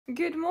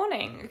Good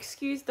morning.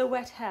 Excuse the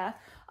wet hair.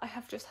 I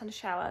have just had a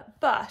shower,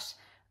 but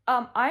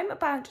I'm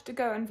about to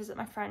go and visit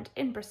my friend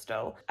in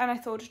Bristol, and I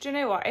thought, do you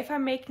know what? If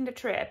I'm making the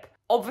trip,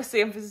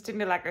 obviously I'm visiting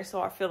the Lego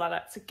store, I feel like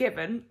that's a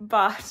given,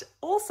 but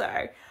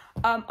also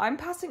I'm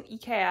passing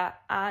IKEA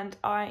and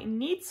I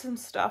need some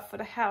stuff for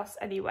the house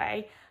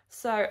anyway.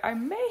 So I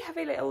may have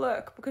a little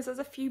look because there's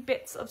a few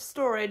bits of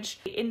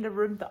storage in the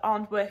room that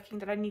aren't working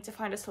that I need to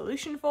find a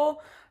solution for.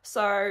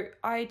 So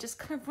I just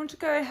kind of want to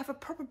go and have a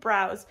proper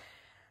browse.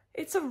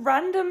 It's a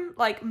random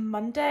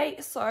Monday,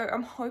 so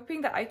I'm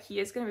hoping that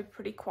IKEA is going to be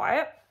pretty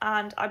quiet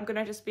and I'm going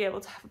to just be able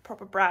to have a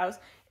proper browse.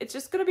 It's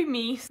just going to be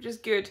me, which is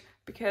good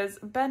because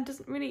Ben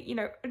doesn't really,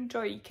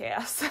 enjoy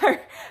IKEA, so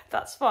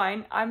that's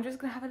fine. I'm just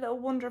going to have a little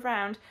wander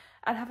around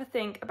and have a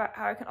think about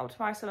how I can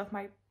optimize some of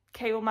my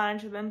cable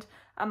management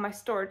and my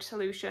storage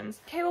solutions.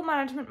 Cable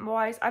management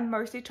wise, I'm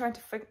mostly trying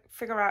to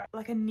figure out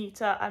a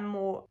neater and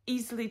more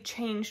easily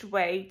changed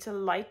way to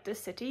light the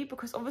city,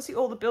 because obviously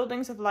all the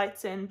buildings have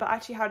lights in, but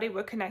actually how they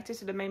were connected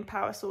to the main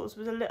power source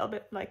was a little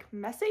bit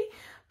messy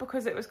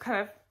because it was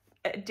kind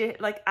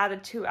of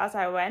added to as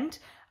I went,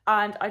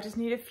 and I just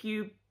need a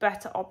few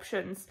better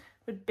options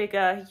with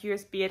bigger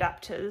USB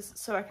adapters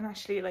so I can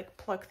actually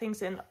plug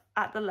things in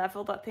at the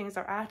level that things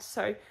are at,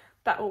 so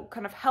that will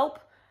kind of help.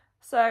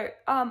 So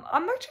I'm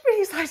actually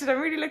really excited.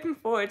 I'm really looking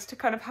forward to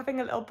kind of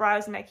having a little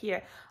browse in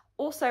IKEA.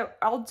 Also,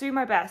 I'll do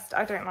my best.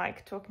 I don't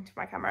like talking to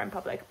my camera in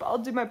public, but I'll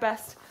do my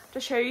best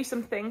to show you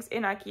some things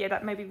in IKEA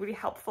that may be really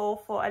helpful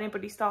for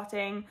anybody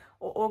starting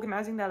or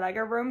organising their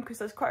Lego room, because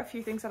there's quite a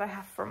few things that I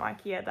have from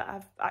IKEA that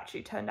have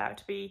actually turned out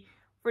to be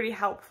really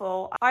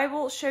helpful. I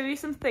will show you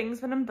some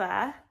things when I'm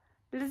there.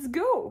 Let's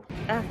go!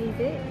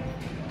 Arrivé!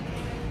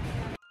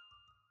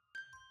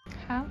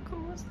 How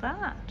cool was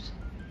that?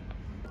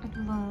 I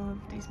love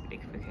these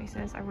big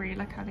bookcases. I really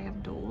like how they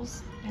have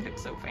doors. They look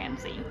so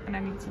fancy, and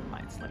I need some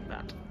lights like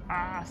that.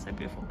 Ah, so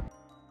beautiful.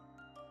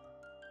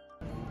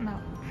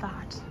 Now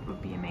that would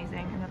be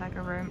amazing in the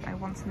Lego room. I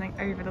want something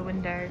over the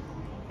window.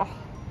 Oh,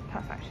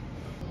 perfect.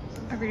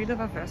 I really love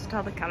how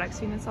versatile the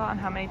Galaxy units are and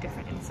how many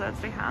different inserts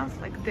they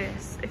have. Like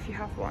this, if you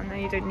have one,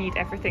 then you don't need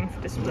everything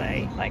for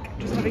display.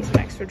 Just having some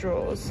extra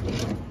drawers,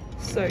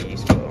 so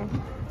useful.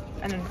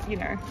 And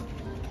then,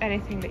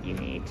 anything that you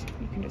need,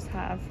 you can just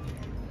have.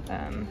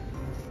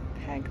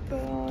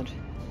 Pegboard,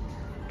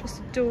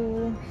 just a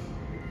door,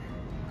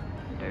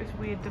 those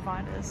weird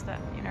dividers that,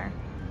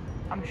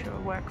 I'm sure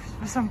works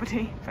for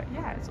somebody, but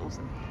yeah, it's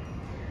awesome.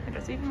 And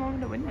it's even more in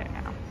the window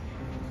now.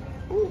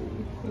 Ooh,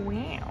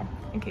 wow,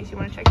 in case you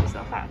want to check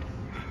yourself out.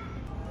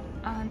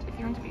 And if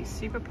you want to be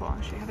super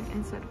posh, you have an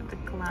insert with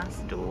a glass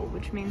door,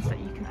 which means that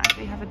you can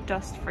actually have a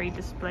dust-free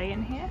display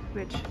in here,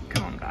 which,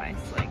 come on guys,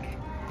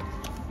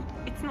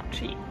 it's not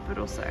cheap, but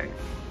also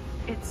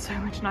it's so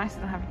much nicer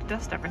than having to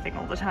dust everything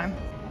all the time.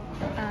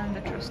 And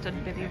the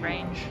trusted Billy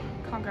range.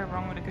 Can't go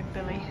wrong with a good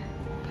Billy.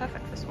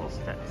 Perfect for small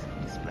sets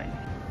display.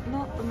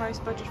 Not the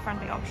most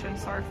budget-friendly option,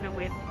 sorry for the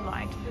weird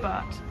light,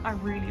 but I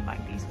really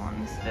like these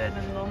ones. They're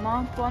the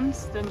Loma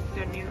ones, they're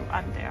new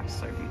and they are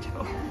so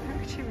beautiful.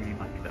 I actually really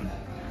like them.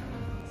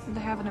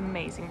 They have an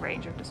amazing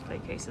range of display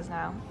cases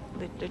now.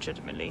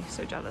 Legitimately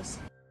so jealous.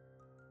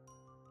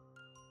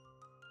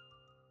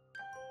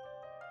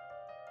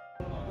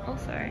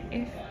 Also,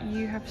 if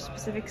you have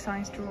specific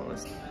size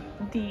drawers,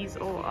 these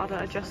or other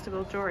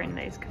adjustable drawer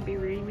inlays can be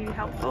really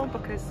helpful,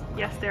 because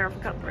yes, they are for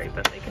cutlery,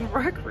 but they can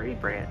work really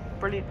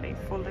brilliantly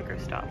for Lego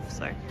stuff.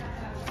 So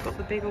I've got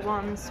the bigger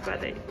ones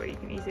where you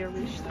can easier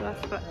reach stuff,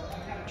 but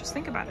just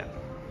think about it.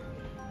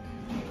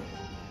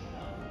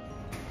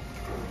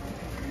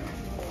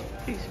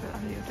 Please put it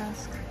under your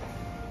desk.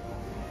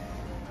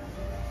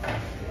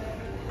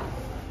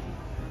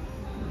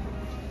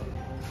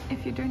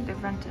 If you're doing the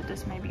rented,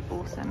 this may be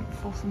awesome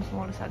for some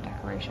smaller set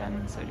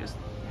decoration, so just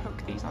hook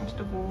these onto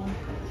the wall.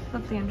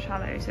 Lovely and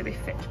shallow, so they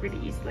fit really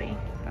easily,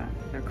 but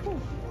they're cool.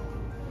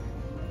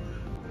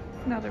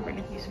 Another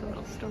really useful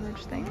little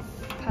storage thing.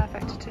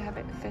 Perfect to have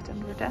it fit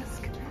under a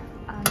desk,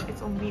 and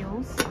it's on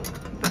wheels,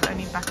 but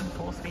only back and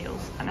forth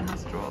wheels, and it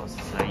has drawers,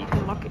 so you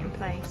can lock it in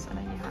place and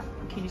then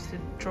you can use the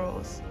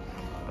drawers,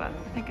 but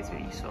I think it's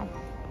really useful.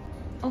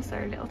 Also,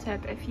 a little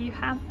tip, if you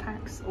have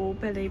packs or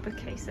Billy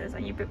bookcases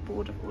and you're a bit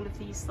bored of all of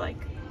these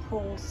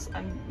holes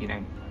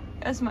and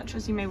as much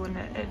as you may want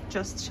to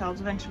adjust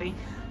shelves eventually,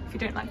 if you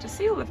don't like to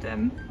see all of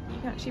them, you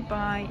can actually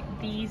buy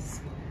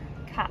these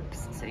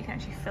caps so you can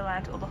actually fill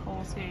out all the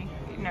holes so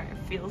it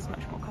feels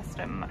much more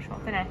custom, much more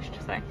finished.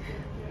 So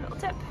little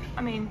tip.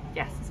 I mean,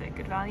 yes, is it a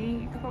good value?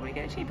 You could probably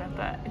get it cheaper,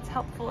 but it's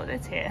helpful that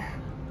it's here.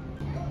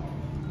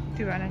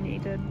 Do I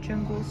need a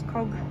Jungles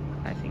cog?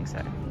 I think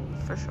so,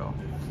 for sure.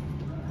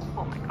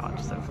 Oh my god,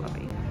 so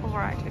fluffy.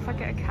 Alright, if I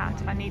get a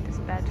cat, I need this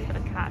bed for the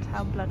cat.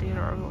 How bloody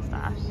adorable is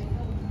that?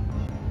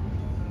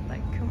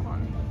 Come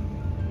on.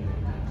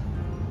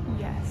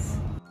 Yes.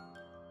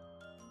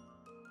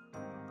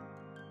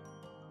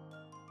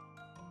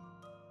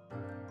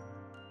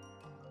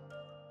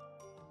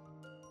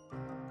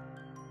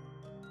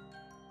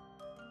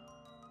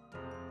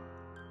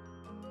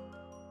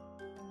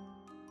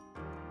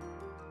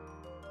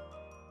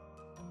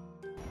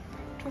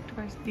 talked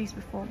about these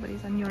before, but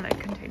these are new leg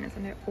containers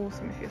and they're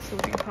awesome if you're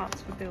sorting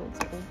parts for builds,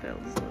 old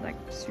builds. They're like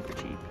super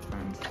cheap,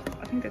 and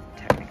I think they're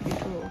technically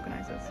tool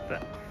organisers,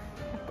 but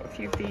I've got a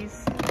few of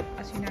these,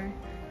 as you know,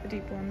 the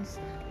deep ones.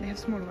 They have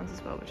smaller ones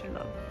as well, which I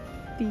love.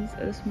 These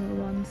are the smaller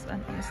ones,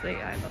 and honestly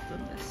I love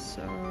them. They're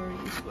so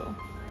useful.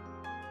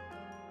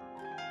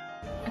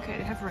 Okay,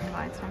 they have ring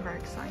lights and I'm very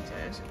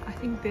excited. I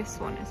think this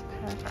one is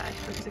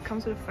perfect because it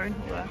comes with a phone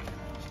holder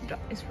that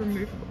is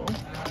removable.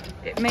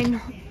 It may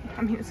not,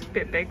 I mean it's a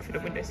bit big for the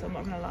window, so I'm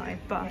not gonna lie,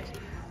 but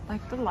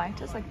like the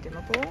light is like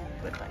dimmable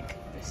with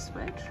like this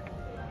switch.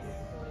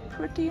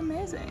 Pretty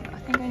amazing. I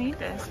think I need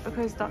this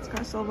because that's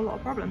gonna solve a lot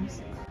of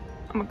problems.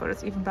 Oh my god,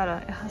 it's even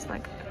better. It has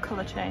like a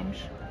colour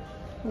change.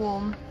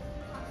 Warm,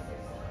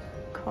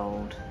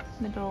 cold,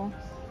 middle.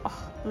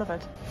 Oh, love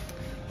it.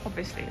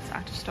 Obviously it's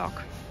out of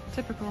stock.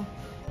 Typical.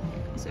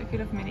 So if you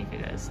love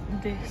minifigures,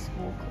 this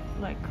wall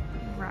like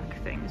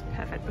rack thing is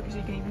perfect because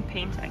you can even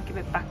paint it and give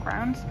it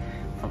backgrounds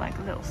for like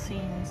little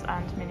scenes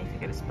and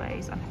minifigure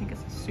displays, and I think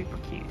it's super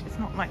cute. It's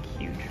not like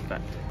huge, but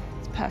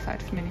it's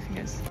perfect for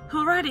minifigures.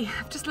 Alrighty,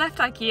 I've just left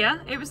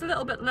IKEA. It was a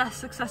little bit less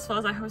successful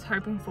as I was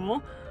hoping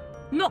for.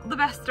 Not the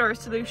best storage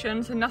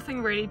solution, so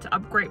nothing really to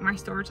upgrade my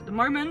storage at the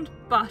moment,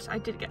 but I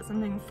did get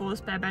something for the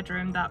spare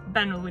bedroom that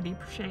Ben will really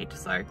appreciate,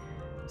 so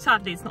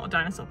sadly it's not a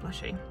dinosaur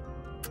plushie.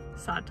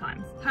 Sad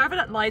times. However,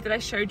 that light that I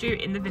showed you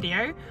in the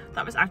video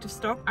that was out of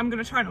stock, I'm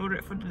going to try and order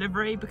it for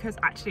delivery because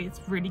actually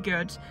it's really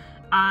good,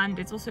 and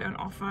it's also on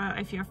offer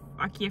if you're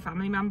an IKEA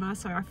family member,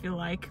 so I feel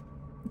like,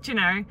 you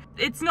know,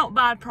 it's not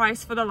bad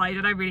price for the light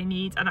that I really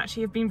need. And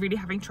actually I've been really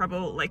having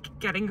trouble like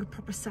getting a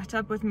proper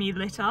setup with me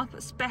lit up,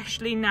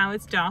 especially now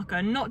it's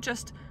darker, not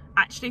just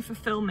actually for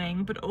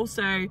filming but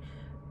also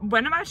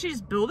when I'm actually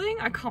just building.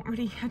 I don't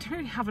really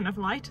have enough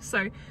light,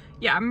 so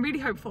yeah, I'm really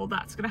hopeful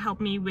that's going to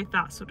help me with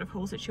that sort of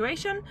whole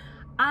situation.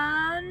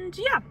 And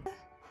yeah.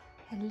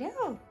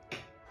 Hello.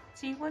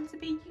 Do you want to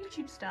be a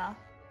YouTube star?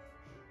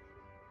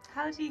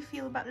 How do you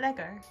feel about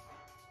Lego?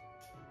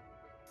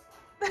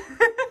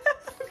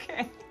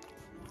 Okay.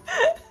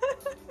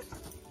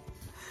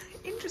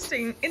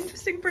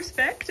 Interesting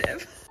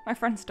perspective. My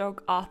friend's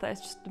dog Arthur is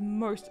just the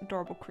most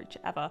adorable creature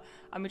ever,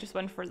 and we just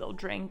went for a little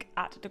drink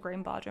at the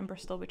Green Barge in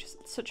Bristol, which is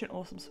such an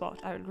awesome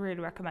spot. I would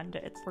really recommend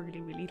it. It's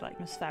really like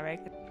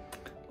atmospheric.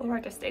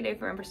 Alright, I stayed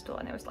over in Bristol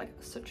and it was like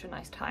such a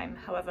nice time.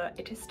 However,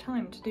 it is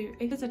time to do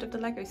a visit of the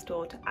Lego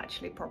store to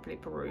actually properly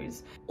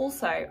peruse.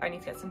 Also, I need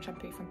to get some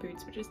shampoo from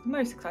Boots, which is the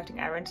most exciting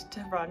errand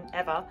to run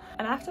ever.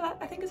 And after that,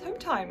 I think it's home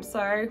time,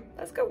 so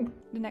let's go.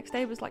 The next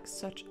day was like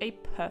such a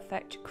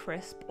perfect,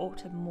 crisp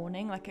autumn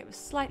morning. Like it was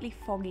slightly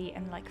foggy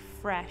and like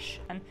fresh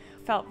and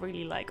felt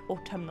really like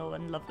autumnal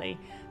and lovely.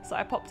 So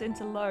I popped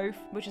into Loaf,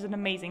 which is an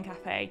amazing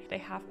cafe. They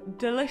have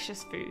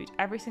delicious food.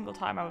 Every single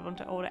time I want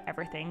to order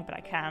everything, but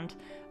I can't.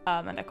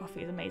 And their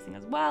coffee is amazing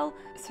as well.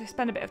 So I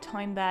spent a bit of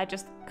time there,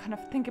 just kind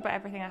of think about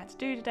everything I had to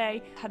do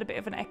today. Had a bit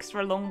of an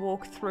extra long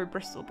walk through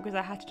Bristol because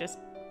I had to just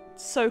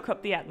soak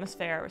up the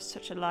atmosphere. It was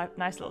such a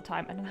nice little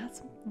time, and then I had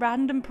some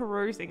random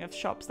perusing of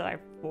shops that I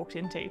walked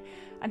into.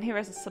 And here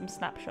are some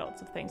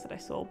snapshots of things that I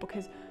saw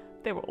because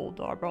they were all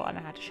adorable and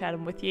I had to share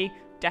them with you.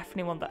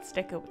 Definitely want that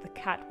sticker with the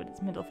cat with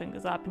its middle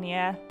fingers up in the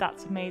air.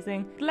 That's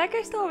amazing. The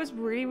Lego store was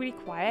really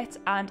quiet,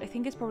 and I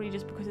think it's probably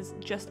just because it's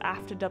just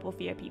after double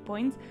VIP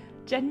points.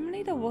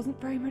 Genuinely, there wasn't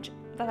very much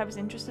that I was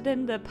interested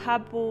in. The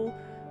pad wall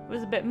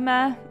was a bit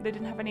meh. They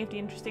didn't have any of the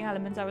interesting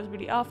elements I was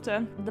really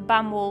after. The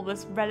BAM wall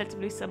was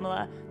relatively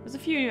similar. There's a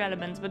few new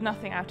elements, but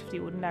nothing out of the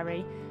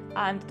ordinary.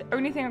 And the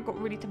only thing I got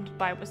really tempted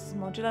by was this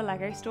modular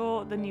Lego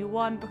store, the new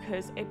one,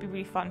 because it'd be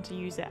really fun to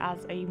use it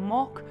as a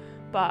mock,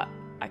 but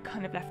I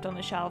kind of left on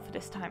the shelf for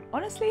this time.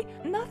 Honestly,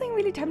 nothing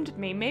really tempted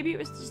me. Maybe it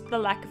was just the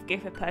lack of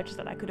gift purchase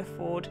that I could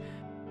afford.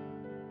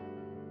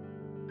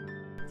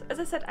 So as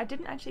I said, I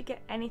didn't actually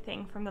get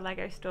anything from the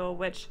Lego store,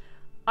 which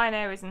I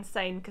know is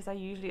insane because I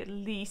usually at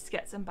least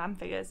get some BAM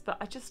figures, but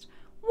I just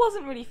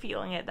wasn't really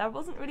feeling it. There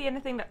wasn't really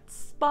anything that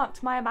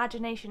sparked my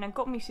imagination and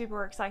got me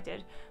super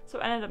excited, so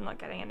I ended up not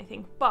getting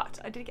anything. But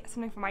I did get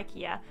something from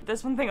IKEA.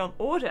 There's one thing on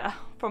order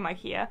from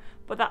IKEA,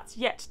 but that's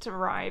yet to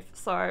arrive,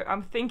 so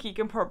I think you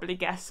can probably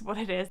guess what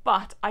it is.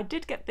 But I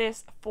did get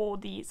this for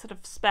the sort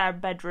of spare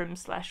bedroom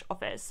slash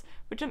office,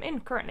 which I'm in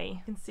currently.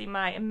 You can see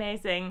my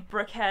amazing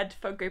Brickhead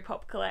Funko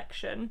Pop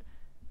collection,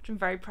 which I'm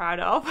very proud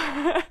of.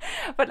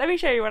 But let me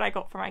show you what I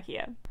got from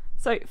IKEA.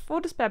 So for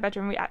the spare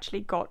bedroom, we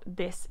actually got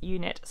this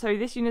unit. So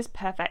this unit is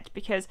perfect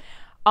because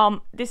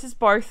this is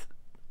both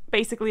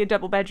basically a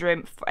double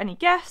bedroom for any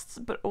guests,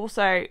 but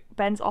also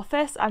Ben's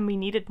office, and we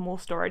needed more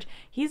storage.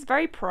 He's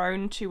very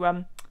prone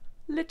to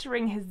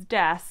littering his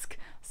desk,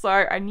 so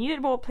I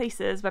needed more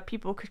places where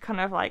people could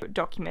kind of like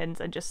document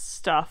and just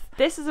stuff.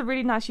 This is a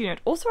really nice unit.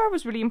 Also, I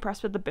was really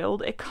impressed with the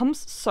build. It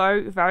comes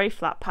so very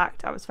flat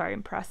packed. I was very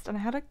impressed and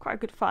I had quite a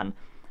good fun.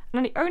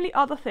 And the only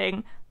other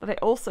thing that I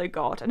also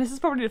got, and this is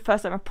probably the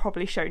first time I've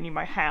probably shown you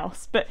my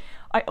house, but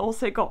I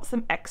also got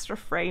some extra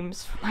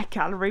frames for my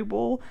gallery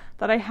wall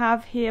that I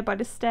have here by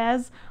the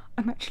stairs.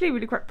 I'm actually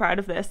really quite proud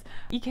of this.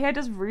 IKEA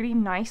does really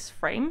nice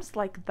frames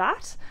like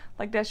that.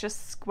 Like there's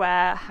just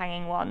square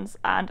hanging ones,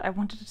 and I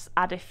wanted to just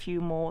add a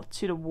few more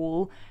to the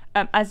wall.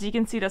 As you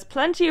can see, there's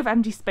plenty of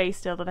empty space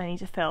still that I need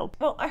to fill.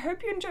 Well, I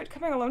hope you enjoyed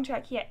coming along to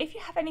IKEA. If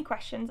you have any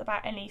questions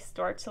about any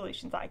storage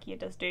solutions that IKEA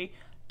does do,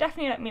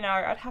 definitely let me know.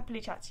 I'd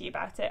happily chat to you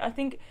about it. I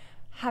think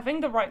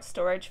having the right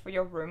storage for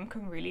your room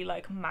can really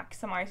like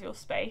maximize your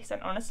space,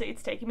 and honestly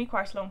it's taken me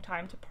quite a long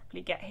time to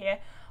properly get here.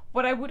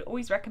 What I would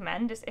always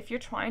recommend is if you're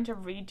trying to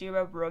redo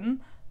a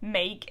room,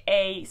 make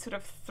a sort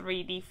of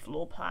 3D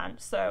floor plan.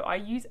 So I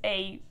use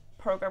a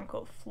program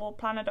called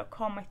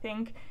floorplanner.com, I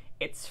think.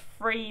 It's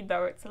free,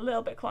 though it's a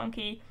little bit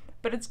clunky,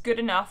 but it's good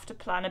enough to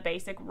plan a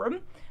basic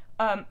room.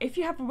 If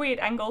you have weird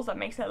angles, that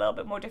makes it a little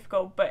bit more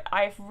difficult, but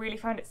I've really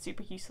found it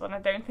super useful, and I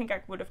don't think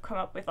I would have come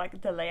up with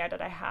like the layout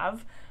that I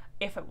have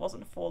if it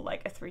wasn't for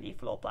like a 3D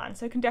floor plan.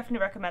 So I can definitely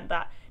recommend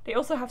that. They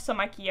also have some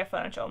IKEA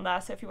furniture on there,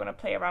 so if you want to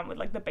play around with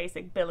like the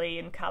basic Billy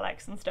and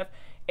Kallax and stuff,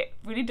 it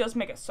really does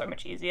make it so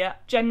much easier.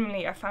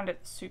 Genuinely, I found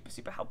it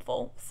super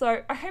helpful.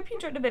 So I hope you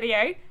enjoyed the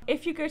video.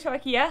 If you go to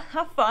IKEA,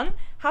 have fun,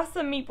 have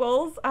some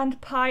meatballs and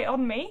pie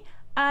on me,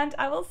 and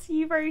I will see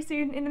you very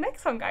soon in the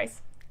next one,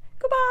 guys.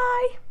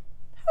 Goodbye!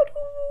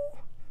 Hello!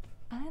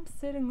 I'm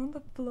sitting on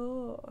the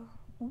floor.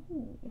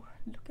 Ooh,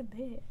 look at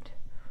that.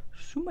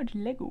 So much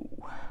Lego.